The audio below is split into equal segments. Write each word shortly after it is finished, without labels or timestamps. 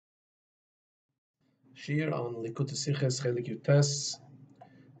Shir on Likutei Sichos Chelek Yutes,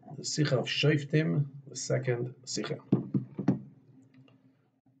 the Sicha of Shoftim, the second Sicha.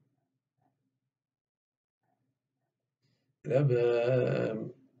 The Rebbe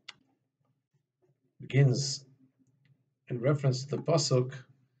begins in reference to the pasuk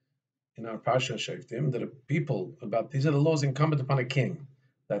in our Parsha Shoftim that these are the laws incumbent upon a king,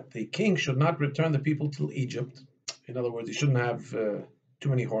 that the king should not return the people to Egypt. In other words, he shouldn't have too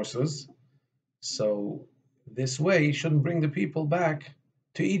many horses. So this way, he shouldn't bring the people back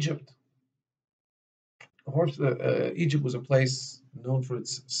to Egypt. Egypt was a place known for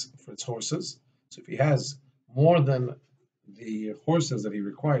its horses. So if he has more than the horses that he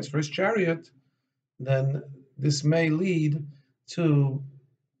requires for his chariot, then this may lead to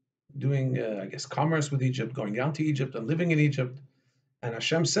doing, commerce with Egypt, going down to Egypt and living in Egypt. And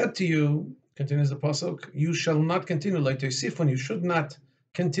Hashem said to you, continues the pasuk, you shall not continue like Yosef, you should not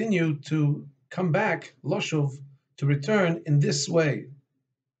continue to come back, Loshuv, to return in this way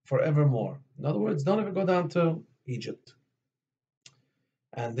forevermore. In other words, don't ever go down to Egypt.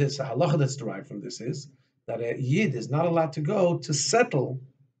 And this halacha that's derived from this is that a Yid is not allowed to go to settle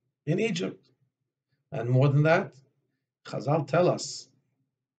in Egypt. And more than that, Chazal tell us,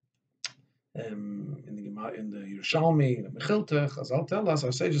 in the Yerushalmi, in the Mechilta, Chazal tell us,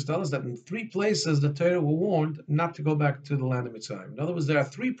 our sages tell us that in 3 places the Torah were warned not to go back to the land of Mitzrayim. In other words, there are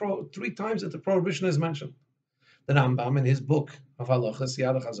three times that the prohibition is mentioned. The Rambam, in his book of halachas,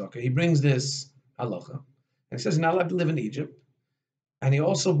 Yad HaChazaka, he brings this halacha, and he says you're not allowed to live in Egypt. And he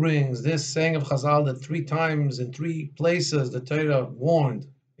also brings this saying of Chazal that 3 times in 3 places the Torah warned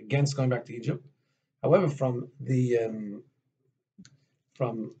against going back to Egypt. However, from the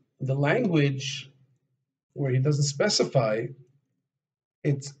language where he doesn't specify,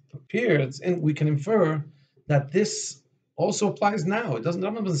 it appears, and we can infer that this also applies now. It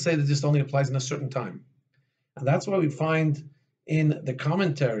doesn't say that this only applies in a certain time. And that's why we find in the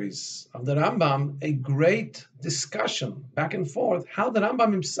commentaries of the Rambam a great discussion back and forth how the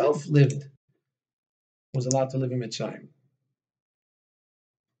Rambam himself was allowed to live in Mitzrayim.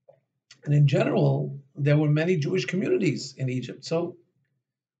 And in general, there were many Jewish communities in Egypt. So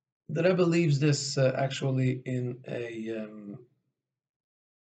the Rebbe leaves this actually in a.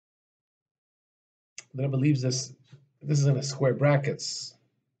 The Rebbe leaves this. This is in a square brackets.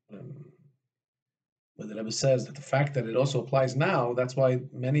 Where the Rebbe says that the fact that it also applies now, that's why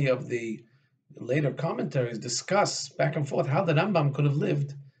many of the later commentaries discuss back and forth how the Rambam could have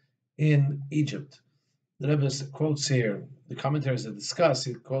lived in Egypt. The Rebbe quotes here the commentaries that discuss.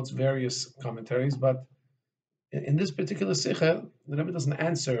 He quotes various commentaries, but in this particular Sikha, the Rebbe doesn't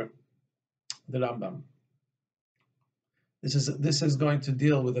answer the Rambam. This is going to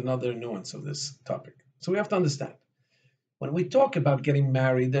deal with another nuance of this topic. So we have to understand. When we talk about getting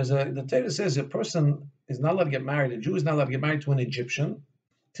married, the Torah says a person is not allowed to get married, a Jew is not allowed to get married to an Egyptian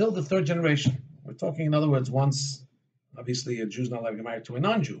till the 3rd generation. We're talking, in other words, once, obviously, a Jew is not allowed to get married to a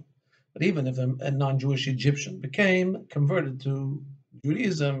non-Jew. But even if a non-Jewish Egyptian became converted to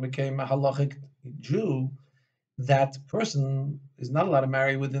Judaism, became a halachic Jew, that person is not allowed to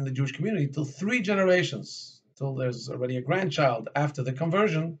marry within the Jewish community till 3 generations, till there's already a grandchild after the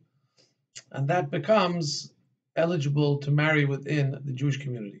conversion, and that becomes eligible to marry within the Jewish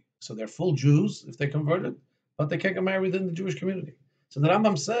community. So they're full Jews if they converted, but they can't get married within the Jewish community. So the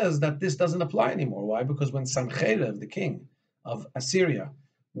Rambam says that this doesn't apply anymore. Why? Because when Sancheiriv, the king of Assyria,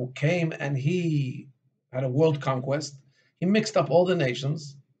 who came and he had a world conquest, he mixed up all the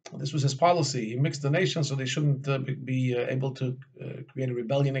nations. This was his policy. He mixed the nations so they shouldn't be able to create a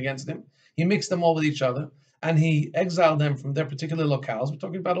rebellion against him. He mixed them all with each other, and he exiled them from their particular locales. We're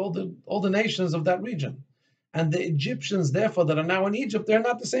talking about all the nations of that region. And the Egyptians, therefore, that are now in Egypt, they're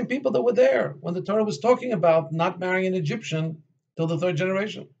not the same people that were there when the Torah was talking about not marrying an Egyptian till the 3rd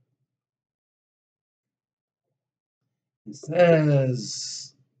generation. It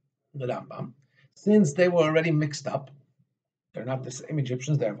says the Rambam, since they were already mixed up, they're not the same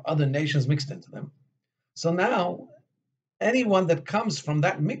Egyptians, they have other nations mixed into them. So now, anyone that comes from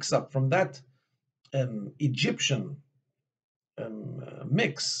that mix-up, from that Egyptian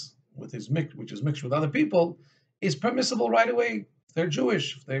mix, which is mixed with other people, is permissible right away. If they're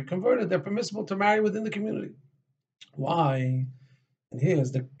Jewish, if they're converted, they're permissible to marry within the community. Why? And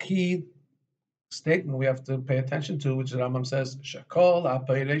here's the key statement we have to pay attention to, which the Rambam says, Shakol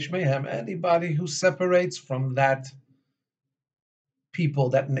Apeiresh Mehem, anybody who separates from that people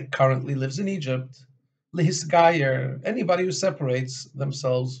that currently lives in Egypt, Lihisgayer, anybody who separates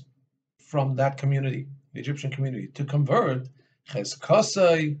themselves from that community, the Egyptian community, to convert,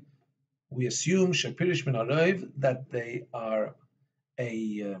 Cheskosai, we assume Shepirish Min Arev, that they are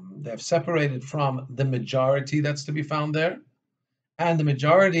they have separated from the majority that's to be found there, and the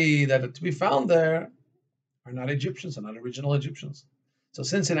majority that are to be found there are not Egyptians, are not original Egyptians. So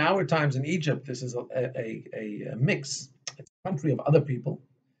since in our times in Egypt, this is a mix, it's a country of other people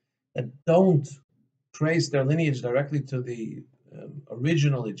that don't trace their lineage directly to the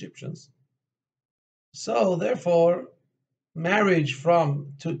original Egyptians. So therefore, marriage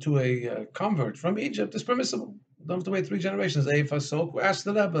to a convert from Egypt is permissible. You don't have to wait 3 generations. So asked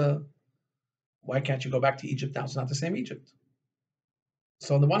the Rebbe, why can't you go back to Egypt now? It's not the same Egypt.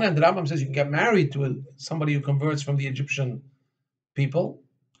 So on the one hand, the Rambam says you can get married to somebody who converts from the Egyptian people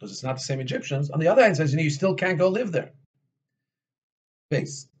because it's not the same Egyptians. On the other hand, it says you still can't go live there.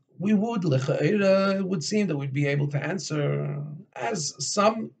 Base. We would it would seem that we'd be able to answer, as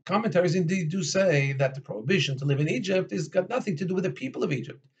some commentaries indeed do say, that the prohibition to live in Egypt has got nothing to do with the people of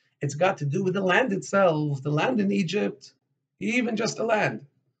Egypt. It's got to do with the land itself. The land in Egypt, even just the land,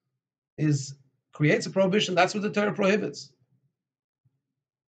 creates a prohibition. That's what the Torah prohibits.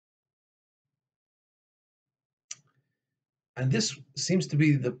 And this seems to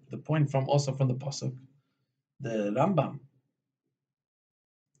be the point also from the Pasuk. The Rambam,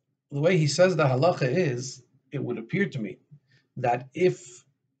 the way he says the halacha is, it would appear to me that if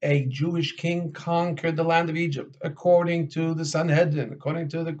a Jewish king conquered the land of Egypt according to the Sanhedrin, according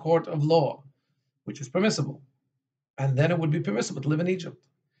to the court of law, which is permissible, and then it would be permissible to live in Egypt.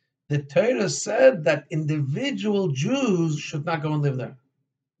 The Torah said that individual Jews should not go and live there,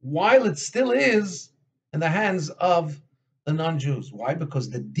 while it still is in the hands of the non-Jews. Why? Because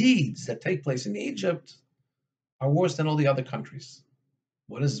the deeds that take place in Egypt are worse than all the other countries.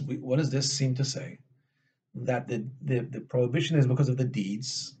 What does this seem to say? That the prohibition is because of the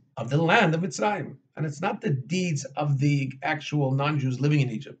deeds of the land of Mitzrayim. And it's not the deeds of the actual non-Jews living in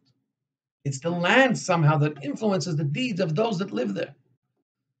Egypt. It's the land somehow that influences the deeds of those that live there.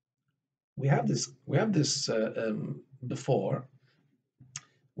 We have this before,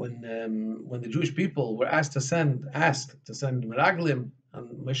 when the Jewish people were asked to send Meraglim, and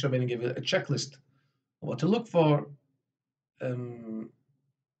Moshe Rabbeinu gave a checklist of what to look for.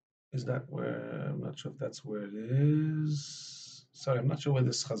 Is that where? I'm not sure if that's where it is. Sorry, I'm not sure where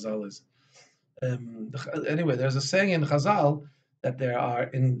this Chazal is. Anyway, there's a saying in Chazal that there are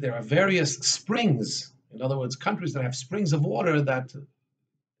various springs. In other words, countries that have springs of water that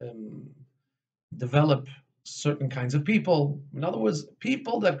develop certain kinds of people. In other words,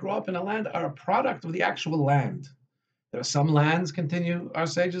 people that grow up in a land are a product of the actual land. There are some lands, continue our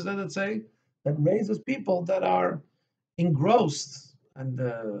sages that say, that raises people that are engrossed and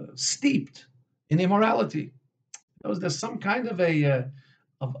steeped in immorality. There's some kind of an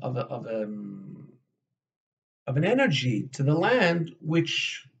energy to the land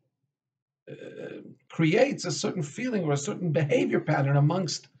which creates a certain feeling or a certain behavior pattern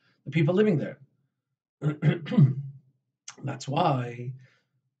amongst the people living there. That's why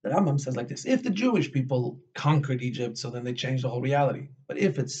the Rambam says like this: if the Jewish people conquered Egypt, so then they changed the whole reality. But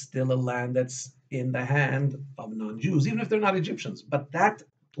if it's still a land that's in the hand of non-Jews, even if they're not Egyptians, but that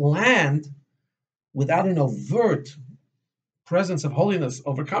land, without an overt presence of holiness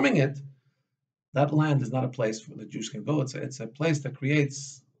overcoming it, that land is not a place where the Jews can go. It's a place that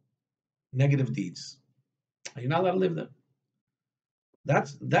creates negative deeds. You're not allowed to live there.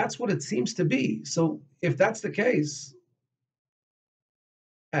 That's what it seems to be. So if that's the case,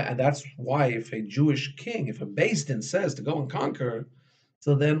 and that's why if a Jewish king, if a Beis Din says to go and conquer,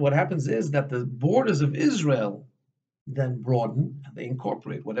 so then what happens is that the borders of Israel then broaden and they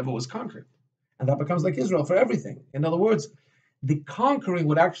incorporate whatever was conquered. And that becomes like Israel for everything. In other words, the conquering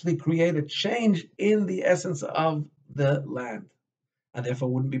would actually create a change in the essence of the land, and therefore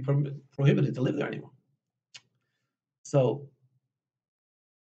wouldn't be prohibited to live there anymore. So,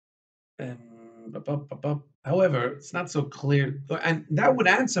 however, it's not so clear, and that would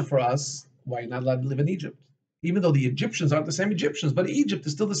answer for us why you're not allowed to live in Egypt, even though the Egyptians aren't the same Egyptians. But Egypt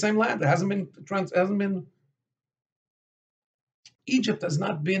is still the same land. It hasn't been. Egypt has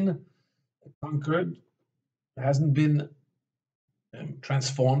not been conquered. It hasn't been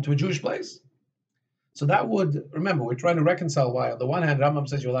transformed to a Jewish place. So that would, remember, we're trying to reconcile why on the one hand Rambam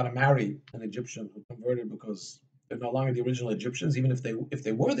says you're allowed to marry an Egyptian who converted because they're no longer the original Egyptians. Even if they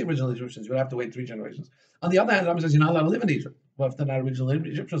were the original Egyptians, you would have to wait 3 generations. On the other hand, Rambam says you're not allowed to live in Egypt. Well, if they're not original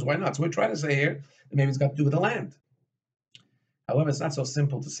Egyptians, why not? So we're trying to say here that maybe it's got to do with the land. However, it's not so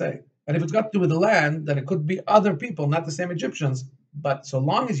simple to say. And if it's got to do with the land, then it could be other people, not the same Egyptians. But so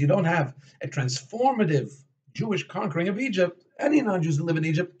long as you don't have a transformative Jewish conquering of Egypt, any non-Jews who live in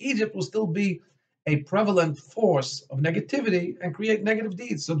Egypt, Egypt will still be a prevalent force of negativity and create negative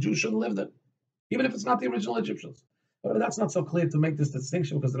deeds. So Jews shouldn't live there, even if it's not the original Egyptians. But that's not so clear to make this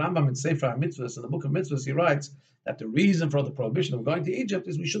distinction, because the Rambam in Sefer HaMitzvahs, in the book of Mitzvahs, he writes that the reason for the prohibition of going to Egypt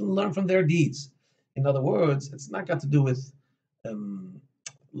is we shouldn't learn from their deeds. In other words, it's not got to do with um,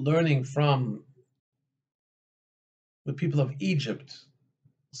 learning from the people of Egypt.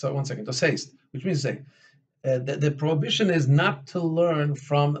 So one second, to say, which means to say, the prohibition is not to learn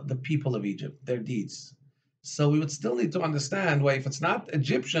from the people of Egypt, their deeds. So we would still need to understand why, if it's not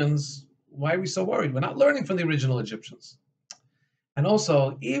Egyptians, why are we so worried? We're not learning from the original Egyptians. And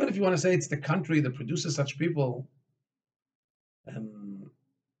also, even if you want to say it's the country that produces such people,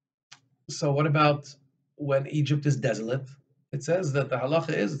 so what about when Egypt is desolate? It says that the halacha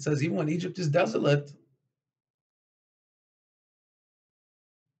is, it says even when Egypt is desolate,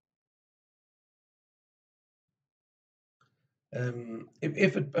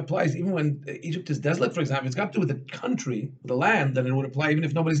 if it applies even when Egypt is desolate, for example, it's got to do with the country, the land, then it would apply even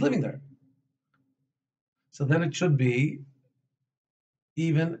if nobody's living there. So then it should be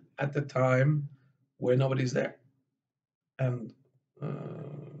even at the time where nobody's there. And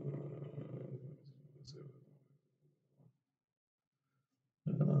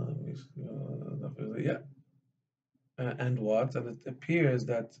yeah, and what? And it appears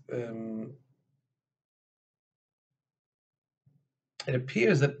that the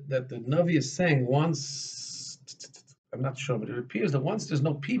Navi is saying once, I'm not sure, but it appears that once there's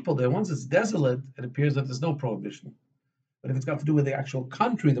no people there, once it's desolate, it appears that there's no prohibition. But if it's got to do with the actual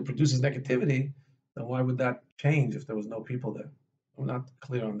country that produces negativity, then why would that change if there was no people there? I'm not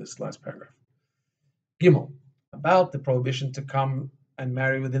clear on this last paragraph. Gimel, about the prohibition to come and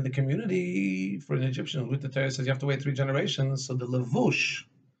marry within the community for an Egyptian. With the Torah says you have to wait 3 generations. So the Levush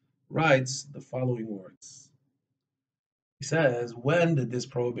writes the following words. He says, when did this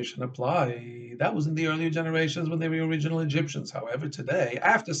prohibition apply? That was in the earlier generations when they were original Egyptians. However, today,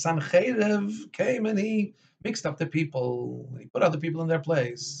 after Sancheriv came and he mixed up the people, he put other people in their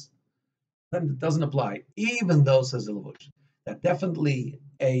place, then it doesn't apply. Even though, says the Levush, that definitely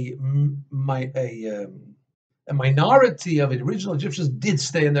a minority of original Egyptians did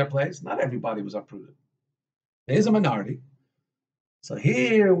stay in their place. Not everybody was uprooted. There is a minority. So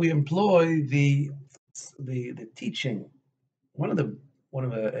here we employ the teaching. The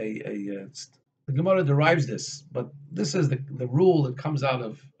Gemara derives this, but this is the rule that comes out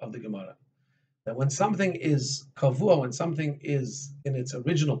of the Gemara. That when something is kavua, when something is in its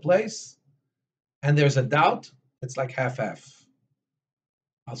original place, and there's a doubt, it's like half-half.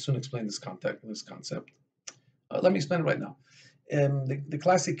 I'll soon explain this concept. Let me explain it right now. The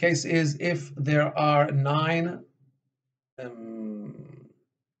classic case is if there are 9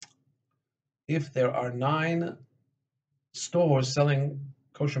 stores selling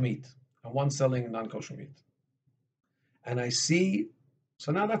kosher meat and one selling non-kosher meat, and I see,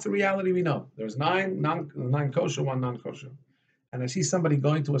 so now that's a reality we know. There's 9 kosher, 1 non-kosher, and I see somebody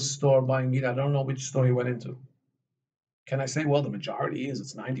going to a store buying meat. I don't know which store he went into. Can I say, well, the majority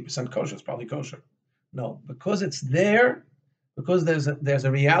it's 90% kosher, it's probably kosher? No, because it's there, because there's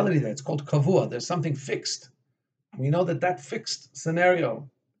a reality there. It's called kavua. There's something fixed. We know that fixed scenario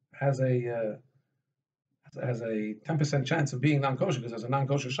has a 10% chance of being non-kosher because there's a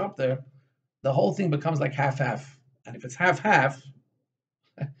non-kosher shop there. The whole thing becomes like half-half. And if it's half-half,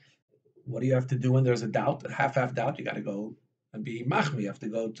 what do you have to do when there's a doubt, a half-half doubt? You got to go and be machmi. You have to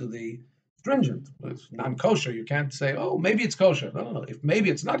go to the stringent. It's non-kosher. You can't say, oh, maybe it's kosher. No. If maybe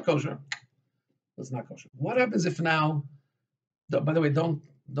it's not kosher, it's not kosher. What happens if now, by the way, don't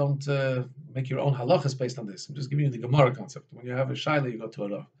make your own halachas based on this. I'm just giving you the Gemara concept. When you have a shaila, you go to a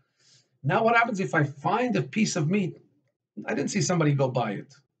law. Now, what happens if I find a piece of meat? I didn't see somebody go buy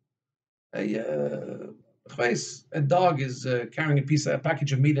it. A dog is carrying a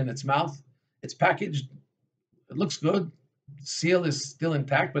package of meat in its mouth. It's packaged. It looks good. The seal is still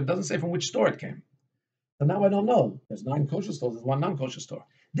intact, but it doesn't say from which store it came. So now I don't know. There's 9 kosher stores. There's 1 non-kosher store.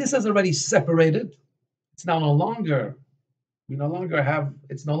 This has already separated. It's now no longer.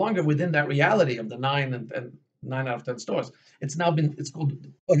 It's no longer within that reality of the 9 and 9 out of 10 stores. It's called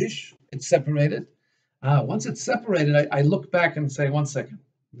Polish. It's separated. Once it's separated, I look back and say, 1 second.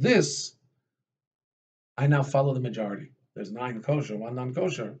 I now follow the majority. There's 9 kosher, 1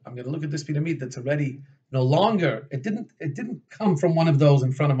 non-kosher. I'm going to look at this piece of meat that's already no longer, it didn't come from one of those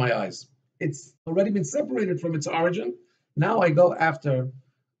in front of my eyes. It's already been separated from its origin. Now I go after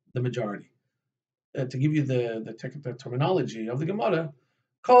the majority. To give you the technical terminology of the Gemara,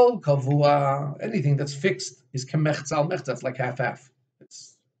 kol kavua, anything that's fixed is kemechzal mechzal. It's like half-half.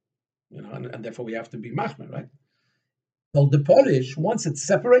 It's and therefore we have to be machmer, right? Well, the Polish, once it's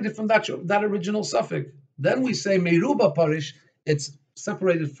separated from that original suffix, then we say meruba Polish. It's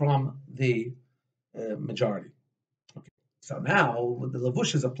separated from the majority. So now the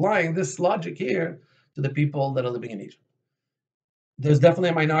Lavush is applying this logic here to the people that are living in Egypt. There's definitely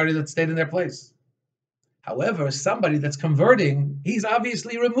a minority that stayed in their place. However, somebody that's converting, he's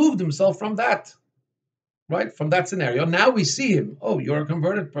obviously removed himself from that, right? From that scenario. Now we see him. Oh, you're a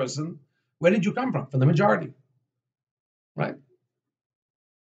converted person. Where did you come from? From the majority, right?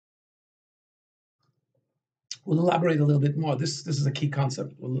 We'll elaborate a little bit more. This is a key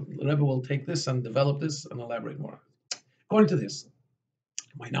concept. The Rebbe will take this and develop this and elaborate more. According to this,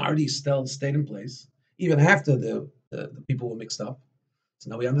 minorities still stayed in place even after the people were mixed up. So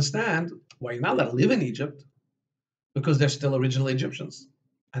now we understand why you're not allowed to live in Egypt, because they're still original Egyptians,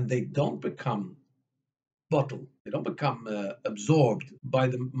 and they don't become bottled. They don't become absorbed by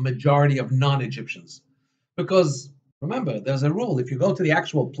the majority of non-Egyptians, because remember, there's a rule: if you go to the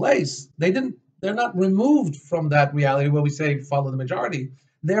actual place, they're not removed from that reality where we say follow the majority.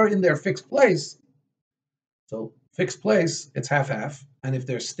 They're in their fixed place. So fixed place, it's half-half, and if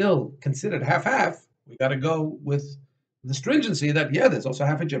they're still considered half-half, we got to go with the stringency that there's also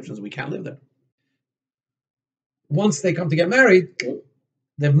half Egyptians. We can't live there. Once they come to get married,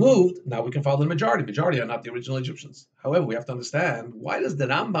 they've moved. Now we can follow the majority. Majority are not the original Egyptians. However, we have to understand, why does the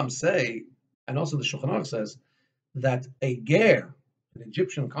Rambam say, and also the Shulchan Aruch says, that a ger, an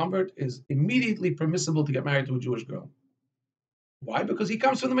Egyptian convert, is immediately permissible to get married to a Jewish girl? Why? Because he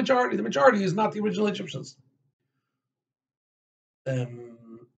comes from the majority. The majority is not the original Egyptians.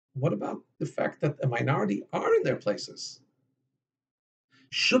 What about the fact that a minority are in their places?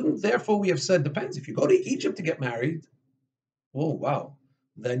 Shouldn't, therefore, we have said, depends. If you go to Egypt to get married, oh, wow,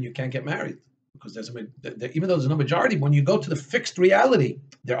 then you can't get married, because even though there's no majority, when you go to the fixed reality,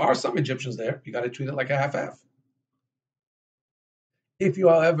 there are some Egyptians there. You got to treat it like a half-half. If you,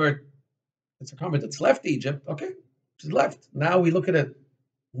 however, it's a convert that's left Egypt, okay, she's left. Now we look at it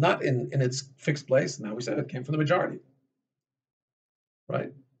not in its fixed place. Now we said it came from the majority,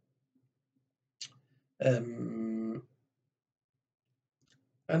 right? And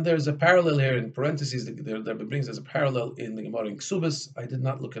there's a parallel here in parentheses that brings us a parallel in the Gemara in Ksubas. I did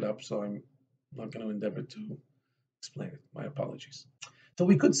not look it up, so I'm not going to endeavor to explain it. My apologies. So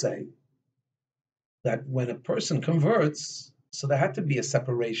we could say that when a person converts, so there had to be a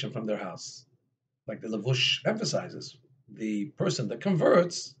separation from their house. Like the Lavush emphasizes, the person that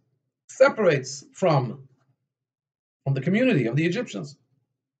converts separates from the community of the Egyptians.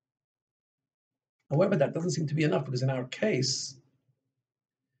 However, that doesn't seem to be enough, because in our case,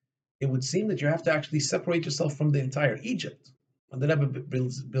 it would seem that you have to actually separate yourself from the entire Egypt. And the Rebbe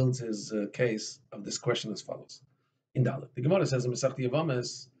builds his case of this question as follows. In Dalet, the Gemara says in Masechta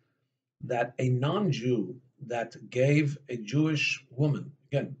Yevamos that a non-Jew that gave a Jewish woman,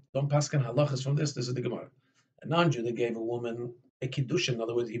 again, don't paskin halachas from this is the Gemara, a non-Jew that gave a woman a kiddushin, in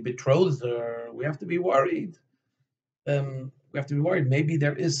other words, he betrothed her, we have to be worried. Maybe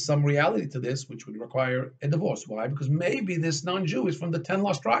there is some reality to this which would require a divorce. Why? Because maybe this non-Jew is from the 10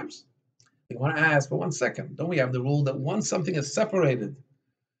 lost tribes. I want to ask for 1 second. Don't we have the rule that once something is separated,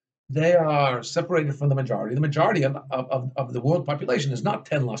 they are separated from the majority? The majority of the world population is not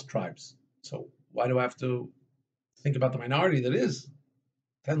 10 lost tribes. So why do I have to think about the minority that is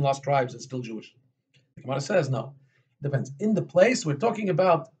 10 lost tribes and still Jewish? The Gemara says no. It depends. In the place we're talking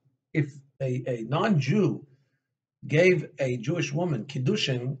about, if a non-Jew gave a Jewish woman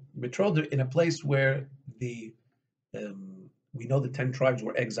kiddushin, betrothed her in a place where we know the 10 tribes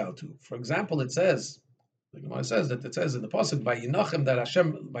were exiled to. For example, the Gemara says in the pasuk by Yinochem that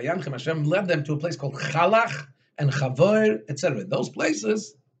Hashem led them to a place called Chalach and Chavor, etc. Those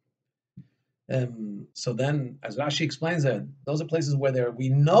places. So then, as Rashi explains that, those are places where we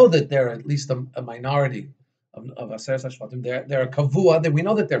know that there are at least a minority of Aseret HaShvatim. They're a kavua. We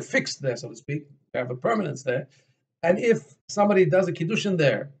know that they're fixed there, so to speak. They have a permanence there. And if somebody does a kiddushin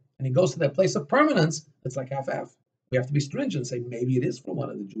there and he goes to that place of permanence, it's like half-half. We have to be stringent and say maybe it is from one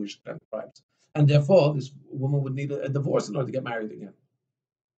of the Jewish tribes. And therefore, this woman would need a divorce in order to get married again.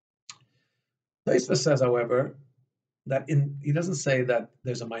 Yosef says, however, that he doesn't say that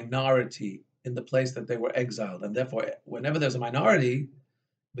there's a minority in the place that they were exiled. And therefore, whenever there's a minority,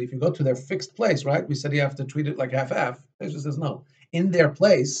 but if you go to their fixed place, right, we said you have to treat it like half-half. Yosef says, no. In their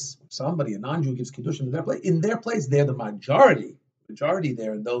place, a non-Jew gives kiddushin in their place, they're the majority. Majority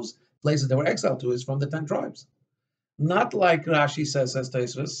there in those places they were exiled to is from the 10 tribes. Not like Rashi says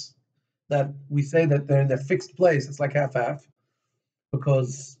Tosfos, that we say that they're in their fixed place, it's like half-half,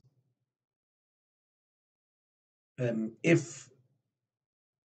 because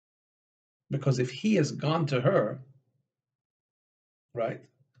if he has gone to her, right,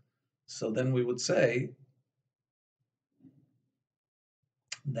 so then we would say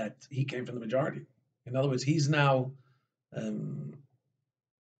that he came from the majority. In other words, he's now Um,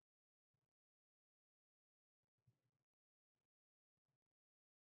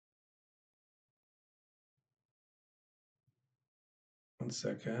 1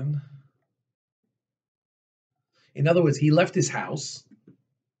 second. In other words, he left his house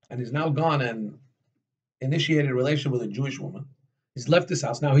and he's now gone and initiated a relationship with a Jewish woman. He's left his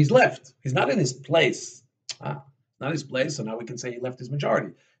house. Now he's left. He's not in his place. Not his place. So now we can say he left his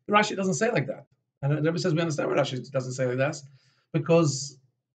majority. But Rashi doesn't say like that. And the Rebbe says we understand why Rashi doesn't say like that, because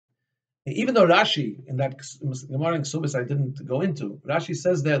even though Rashi in that Gemara in Ksubis I didn't go into, Rashi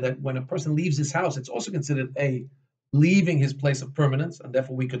says there that when a person leaves his house, it's also considered a leaving his place of permanence, and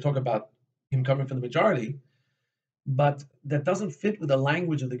therefore we could talk about him coming from the majority. But that doesn't fit with the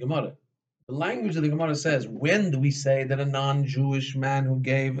language of the Gemara. The language of the Gemara says, when do we say that a non-Jewish man who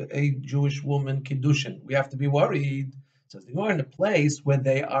gave a Jewish woman kiddushin, we have to be worried? It says the Gemara in a place where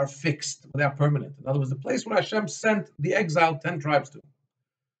they are fixed, where they are permanent. In other words, the place where Hashem sent the exiled 10 tribes to.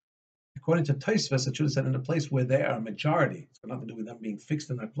 According to Tosfos, it should have said in a place where they are a majority. It's got nothing to do with them being fixed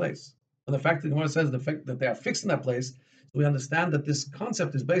in that place. But the fact that the Gemara says the fact that they are fixed in that place, we understand that this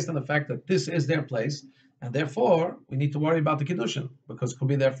concept is based on the fact that this is their place, and therefore we need to worry about the kiddushin, because it could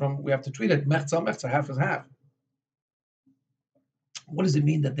be there from, we have to treat it mechza mechza, half is half. What does it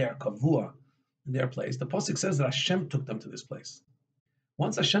mean that they are kavua in their place? The pasuk says that Hashem took them to this place.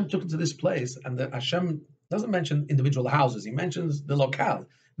 Once Hashem took them to this place, and that Hashem doesn't mention individual houses, he mentions the locale.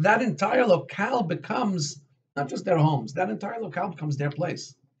 That entire locale becomes not just their homes, that entire locale becomes their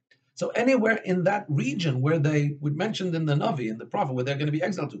place. So anywhere in that region where they would mentioned in the Navi, in the prophet, where they're going to be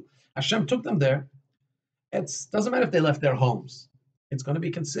exiled to, Hashem took them there. It doesn't matter if they left their homes. It's going to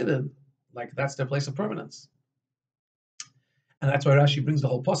be considered like that's their place of permanence. And that's why Rashi brings the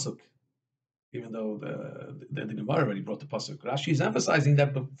whole pasuk, even though the Gemara already brought the pasuk. Rashi is emphasizing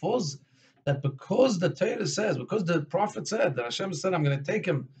that because the Torah says, because the prophet said that Hashem said, I'm going to take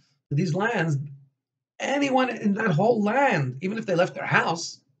him to these lands, anyone in that whole land, even if they left their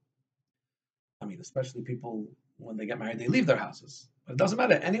house, I mean, especially people, when they get married, they leave their houses. But it doesn't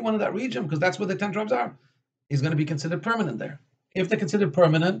matter. Anyone in that region, because that's where the 10 tribes are, is going to be considered permanent there. If they're considered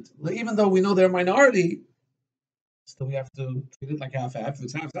permanent, even though we know they're a minority, still we have to treat it like half-half. If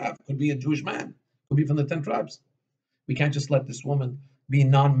it's half-half, it could be a Jewish man. It could be from the 10 tribes. We can't just let this woman be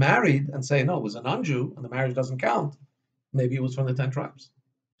non-married and say, no, it was a non-Jew, and the marriage doesn't count. Maybe it was from the 10 tribes.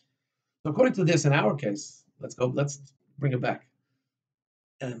 So according to this, in our case, let's bring it back.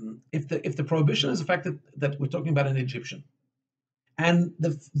 If the prohibition is the fact that we're talking about an Egyptian, and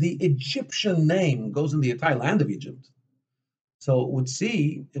the Egyptian name goes in the entire land of Egypt, so it would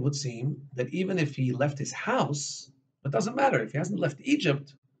seem that even if he left his house, it doesn't matter. If he hasn't left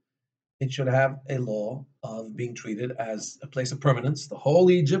Egypt, it should have a law of being treated as a place of permanence. The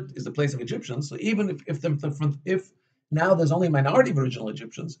whole Egypt is the place of Egyptians. So even if now there's only a minority of original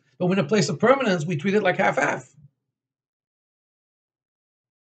Egyptians, but when a place of permanence, we treat it like half-half.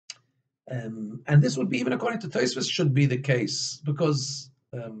 And this would be, even according to Tosfos, should be the case, because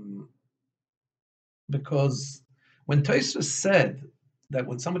when Tosfos said that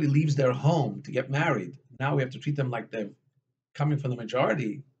when somebody leaves their home to get married, now we have to treat them like they're coming from the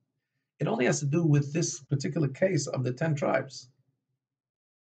majority, it only has to do with this particular case of the 10 tribes.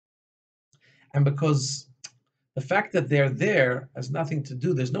 And because the fact that they're there has nothing to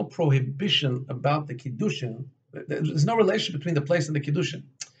do, there's no prohibition about the Kiddushin, there's no relation between the place and the Kiddushin.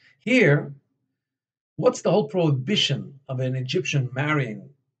 Here, what's the whole prohibition of an Egyptian marrying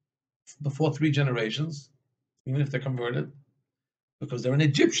before 3 generations, even if they're converted? Because they're an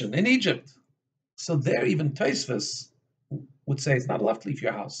Egyptian in Egypt. So there, even Tosfos would say it's not allowed to leave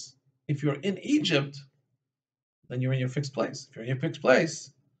your house. If you're in Egypt, then you're in your fixed place. If you're in your fixed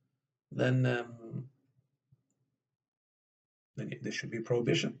place, then there should be a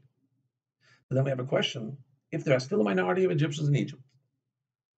prohibition. But then we have a question: if there are still a minority of Egyptians in Egypt,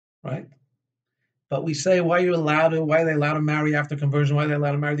 right? But we say, why are they allowed to marry after conversion? Why are they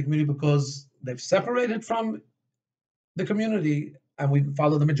allowed to marry the community? Because they've separated from the community, and we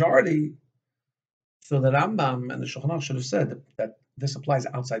follow the majority. So the Rambam and the Shulchan Aruch should have said that this applies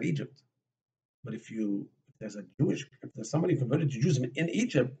outside Egypt. But if there's somebody converted to Judaism in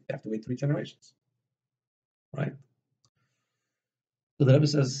Egypt, they have to wait 3 generations, right? So the Rebbe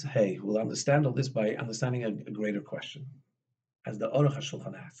says, hey, we'll understand all this by understanding a greater question, as the Aruch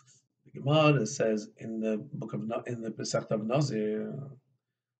HaShulchan asks. The Gemara says in the Pesach of Nazir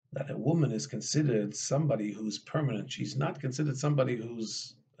that a woman is considered somebody who's permanent. She's not considered somebody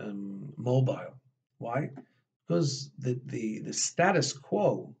who's mobile. Why? Because the status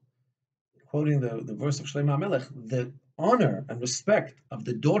quo, quoting the verse of Shlomo HaMelech, the honor and respect of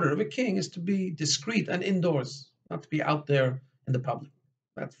the daughter of a king is to be discreet and indoors. not to be out there in the public.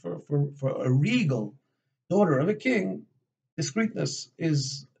 That's for a regal daughter of a king, discreetness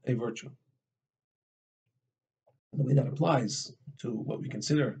is a virtue. And the way that applies to what we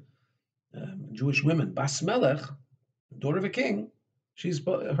consider Jewish women, Bas Melech, daughter of a king,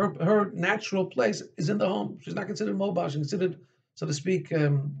 her natural place is in the home. She's not considered mobile. She's considered, so to speak,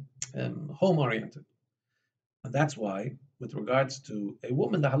 home oriented. And that's why, with regards to a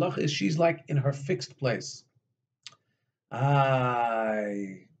woman, the halacha is she's like in her fixed place.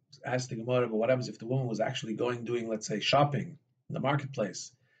 I asked the Gemara, but what happens if the woman was actually doing, let's say, shopping in the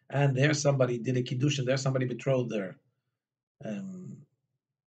marketplace, and there somebody did a kiddush, and there somebody betrothed her. Um,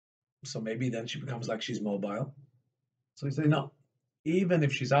 so maybe then she becomes like she's mobile. So we say no. Even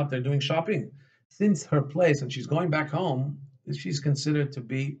if she's out there doing shopping, since her place and she's going back home, she's considered to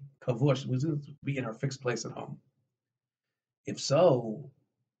be kavua, she's considered to be in her fixed place at home. If so,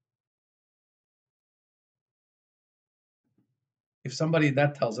 if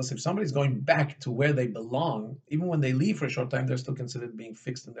somebody's going back to where they belong, even when they leave for a short time, they're still considered being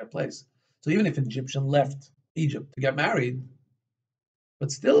fixed in their place. So even if an Egyptian left Egypt to get married,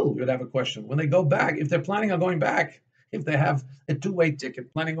 but still you'd have a question. When they go back, if they're planning on going back, if they have a two-way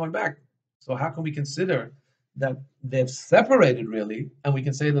ticket planning on going back, so how can we consider that they've separated really, and we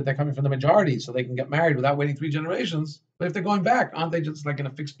can say that they're coming from the majority, so they can get married without waiting 3 generations? But if they're going back, aren't they just like in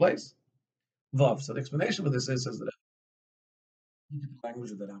a fixed place? Vav. So the explanation for this is that the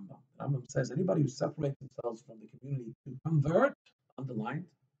language of the Rambam. The Rambam says anybody who separates themselves from the community to convert, underlined,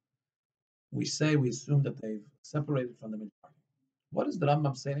 we assume that they've separated from the majority. What does the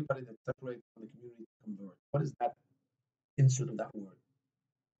Rambam say? Anybody that separates from the community to convert? What is that insert of that word?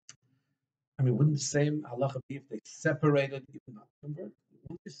 I mean, wouldn't the same halacha be if they separated, even not convert?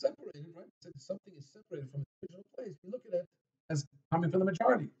 Once you're separated, right? If something is separated from its original place, we look at it as coming from the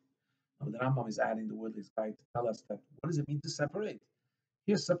majority. Now, the Rambam is adding the word guy to tell us that what does it mean to separate?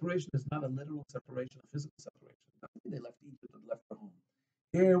 Here, separation is not a literal separation, a physical separation. It doesn't mean they left Egypt and left their home.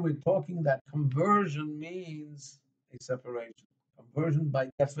 Here, we're talking that conversion means a separation. Conversion, by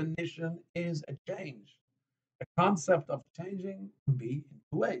definition, is a change. The concept of changing can be in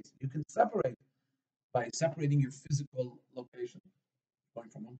 2 ways. You can separate by separating your physical location, going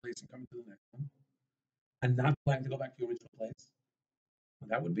from one place and coming to the next one, and not planning to go back to your original place. And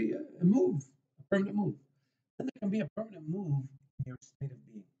that would be a move, a permanent move. Then there can be a permanent move in your state of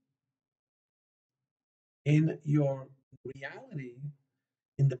being, in your reality,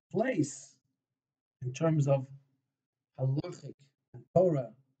 in the place, in terms of halachic and Torah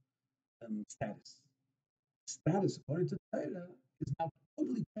status. Status, according to Torah, is now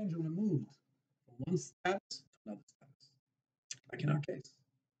totally changed and removed from one status to another status. Like in our case,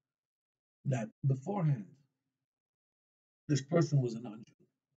 that beforehand, this person was a non-Jew,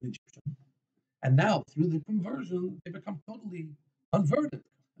 an Egyptian, and now through the conversion, they become totally converted,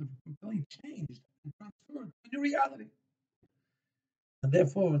 and completely changed and transferred to new reality. And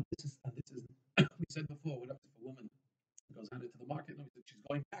therefore, this is we said before, what happens if a woman goes out into the market? No, she's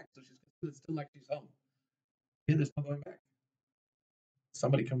going back, so she's considered still like she's home. Here, there's no going back.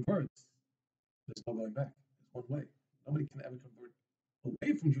 Somebody converts, there's no going back. There's one way. Nobody can ever convert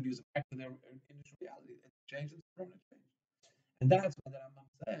away from Judaism back to their initial reality. It's a change, it's a permanent change. And that's why the Rambam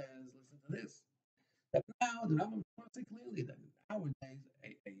says, listen to this, that now the Rambam wants to say clearly that nowadays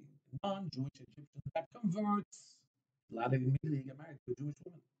a non-Jewish Egyptian that converts, allowed to immediately get married to a Jewish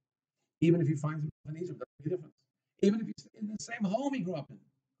woman. Even if he finds himself in Egypt, that's a big difference. Even if he's in the same home he grew up in,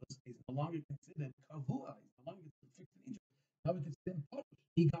 because he's no longer considered kavua, he's no longer considered fixed in Egypt. Now it's important.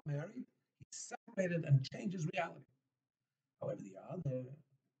 He got married, he separated and changed his reality. However,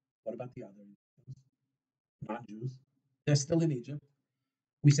 what about the other non-Jews? They're still in Egypt.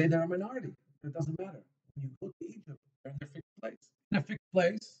 We say they're a minority. It doesn't matter. When you go to Egypt, they're in their fixed place. In a fixed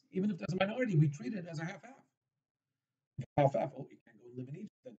place, even if there's a minority, we treat it as a half-half. Half-half, oh, we can't go live in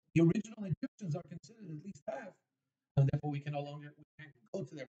Egypt. The original Egyptians are considered at least half, and therefore we can't go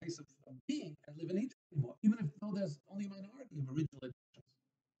to their place of being and live in Egypt anymore, even if though there's only a minority of original Egyptians.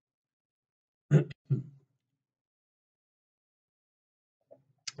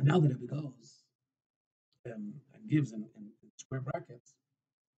 Now that it goes and gives in square brackets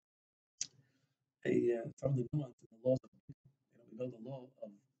some of the nuance in the laws of we know the law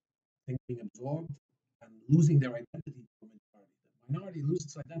of things being absorbed and losing their identity to the majority. The minority loses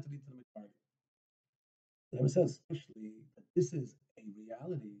its identity to the majority. The Rebbe says especially that this is a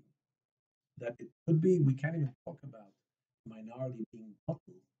reality that it could be, we can't even talk about the minority being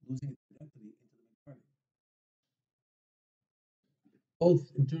bottled, losing its identity into the majority.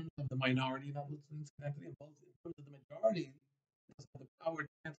 Both in terms of the minority not losing its identity, and both in terms of the majority doesn't have the power to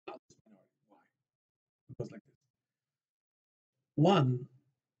cancel out this minority. Why? Because like this. One,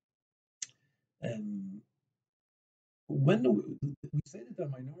 um, when we say that there are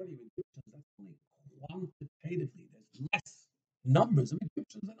minority of Egyptians, that's only quantitatively. There's less numbers of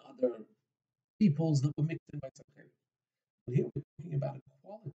Egyptians than other peoples that were mixed in by Sakhay. But here we're talking about a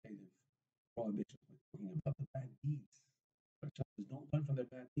qualitative prohibition. We're talking about the bad deeds. Don't learn from their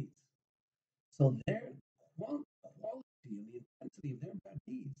bad deeds. So their quality and the intensity of their bad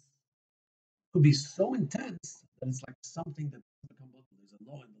deeds could be so intense that it's like something that become local. There's a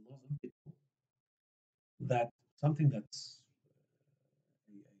law in the laws of people that something that's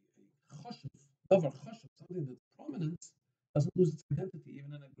a choshev, davar choshev, something that's prominent, doesn't lose its identity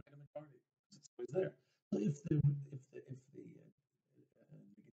even in a greater majority. It's always there. So if the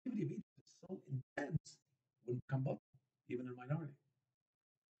negativity of Egypt is so intense, it wouldn't become local, even in a minority.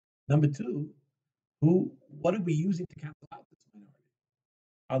 Number two, what are we using to cancel out this minority?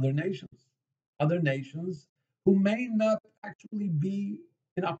 Other nations who may not actually be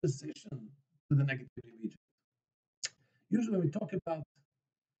in opposition to the negativity of Egypt. Usually, when we talk about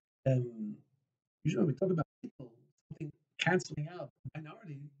um, people, something canceling out a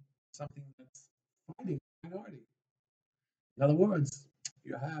minority, something that's fighting a minority. In other words,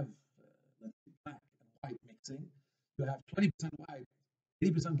 you have let's say black and white mixing. You have 20% white,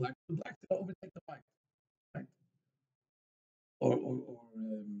 80% black. The black will overtake the white, right? Or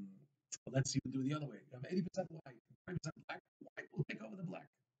let's see, we do it the other way. You have 80% white, 20% black. White will take over the black,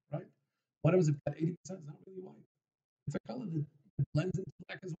 right? What happens if that 80% is not really white? It's a color that blends into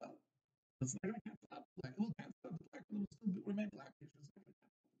black as well. It's not going to cancel out black. It will cancel out the black, but it will still remain blackish.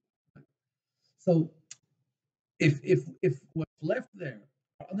 Right? So if what's left there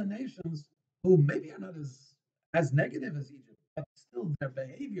are other nations who maybe are not as negative as Egypt, but still their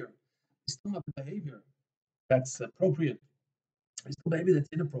behavior is still not the behavior that's appropriate. It's still behavior that's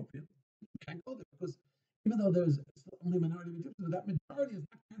inappropriate. You can't go there because even though there's only a minority of Egyptians, that majority is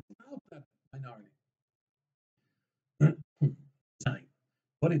not canceling out that minority.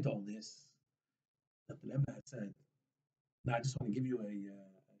 According to all this, that the Rebbe had said, now I just want to give you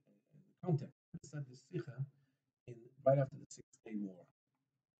a context. He said this sikha right after the Six-Day War.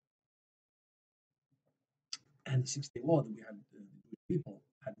 And the Six-Day War, that we had the Jewish people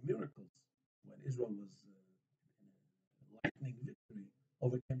had miracles when Israel was in a lightning victory,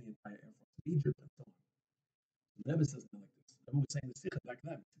 overcame the entire air force of Egypt and so on. The Rebbe says like this. The Rebbe was saying the sikha back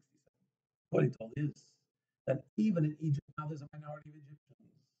then, 67. What he told is that even in Egypt now there's a minority of Egyptians.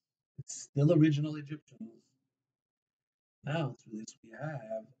 It's still original Egyptians. Now through this we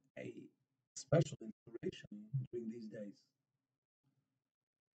have a special inspiration during these days.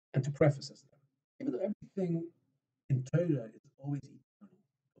 And to preface us there, even though everything in Torah is always eternal,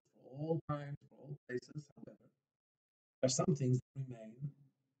 for all times, for all places, however, there are some things that remain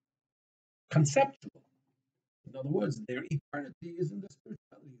conceptual. In other words, their eternity is in the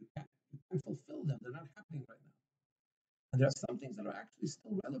spirituality. You can't fulfill them. They're not happening right now. And there are some things that are actually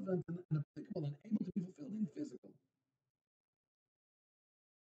still relevant and applicable and able to be fulfilled in physical,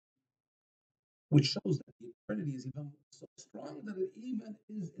 which shows that the eternity is even so strong that it even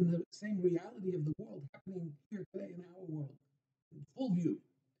is in the same reality of the world happening here today in our world, in full view.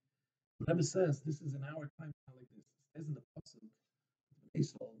 The Rebbe says this is in our time now like this. It says in the Pasuk,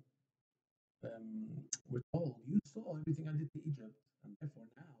 Esau, we're told, you saw everything I did to Egypt, and therefore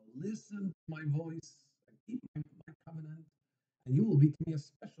now listen to my voice and keep my covenant, and you will be to me a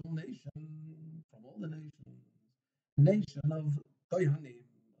special nation from all the nations, a nation of Kohanim,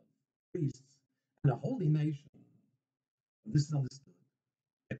 of priests, and a holy nation. And this is understood.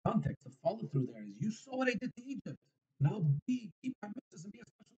 The context, the follow through there is, you saw what I did to Egypt. Now keep my mitzvahs and be a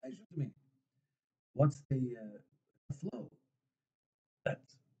special nation to me. What's the flow? That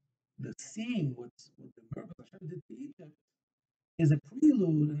the seeing what the miracle Hashem did to Egypt is a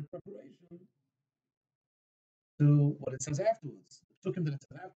prelude and a preparation to what it says afterwards. The psukim that it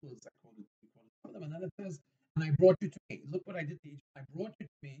says afterwards, I quoted some of them, and then it says, and I brought you to me. Look what I did to Egypt. I brought you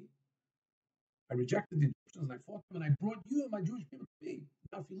to me. I rejected the Egyptians and I fought them, and I brought you and my Jewish people to me.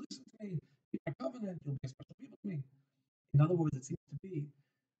 Now, if you listen to me, keep my covenant, you'll be a special people to me. In other words, it seems to be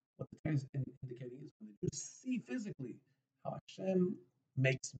what the Torah is indicating is when the Jews see physically how Hashem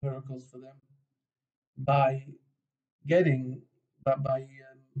makes miracles for them by getting by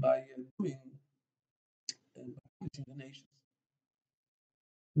doing by punishing the nations,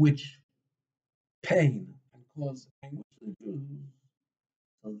 which pain and cause anguish to the Jews.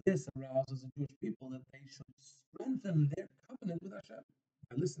 So this arouses the Jewish people that they should strengthen their covenant with Hashem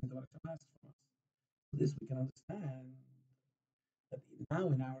by listening to what Hashem asks from us. So this we can understand that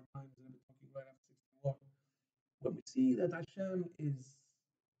now in our times, and we're talking right after 64, when we see that Hashem is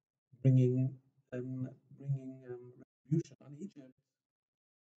bringing retribution retribution on Egypt.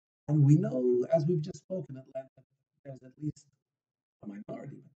 And we know, as we've just spoken at length, that there's at least a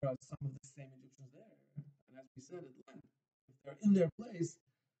minority, but there are some of the same Egyptians there. And as we said at length, if they're in their place,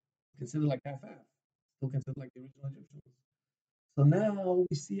 considered like half-half, still considered like the original Egyptians. So now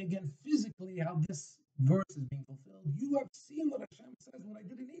we see again physically how this verse is being fulfilled. You have seen what Hashem says, what I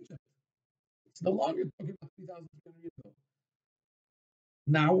did in Egypt. It's no longer talking about 3,300 years ago.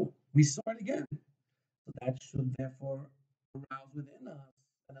 Now we saw it again. So that should therefore arouse within us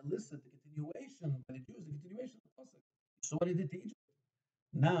and elicit the continuation by the Jews, the continuation of the Pasuk. You saw what I did to Egypt.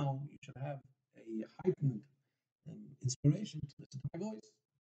 Now you should have a heightened inspiration to listen to my voice,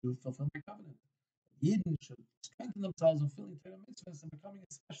 to fulfill my covenant. Yidden should strengthen themselves in filling Torah mitzvahs and becoming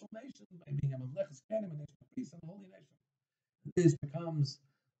a special nation by being a Mamlechus Kenim, a nation of priests, and a holy nation. This becomes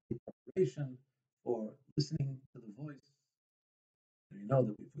the preparation for listening to the voice. And you know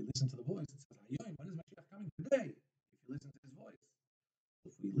that if we listen to the voice, it says, Hayoim, when is Mashiach coming? Today, if you listen to his voice.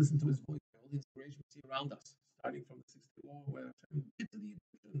 If we listen to his voice, all the inspiration we see around us, starting from the 60th war, where Hashem did to the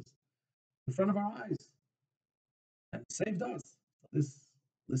Egyptians in front of our eyes and saved us. So this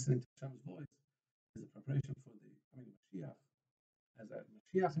listening to Hashem's voice is a preparation for the coming of Mashiach. As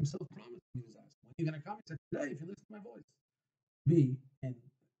Mashiach himself promised when he was asked, when are you going to come? He said, today, if you listen to my voice, be in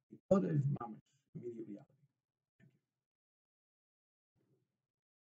Kodev Mamish, immediately after.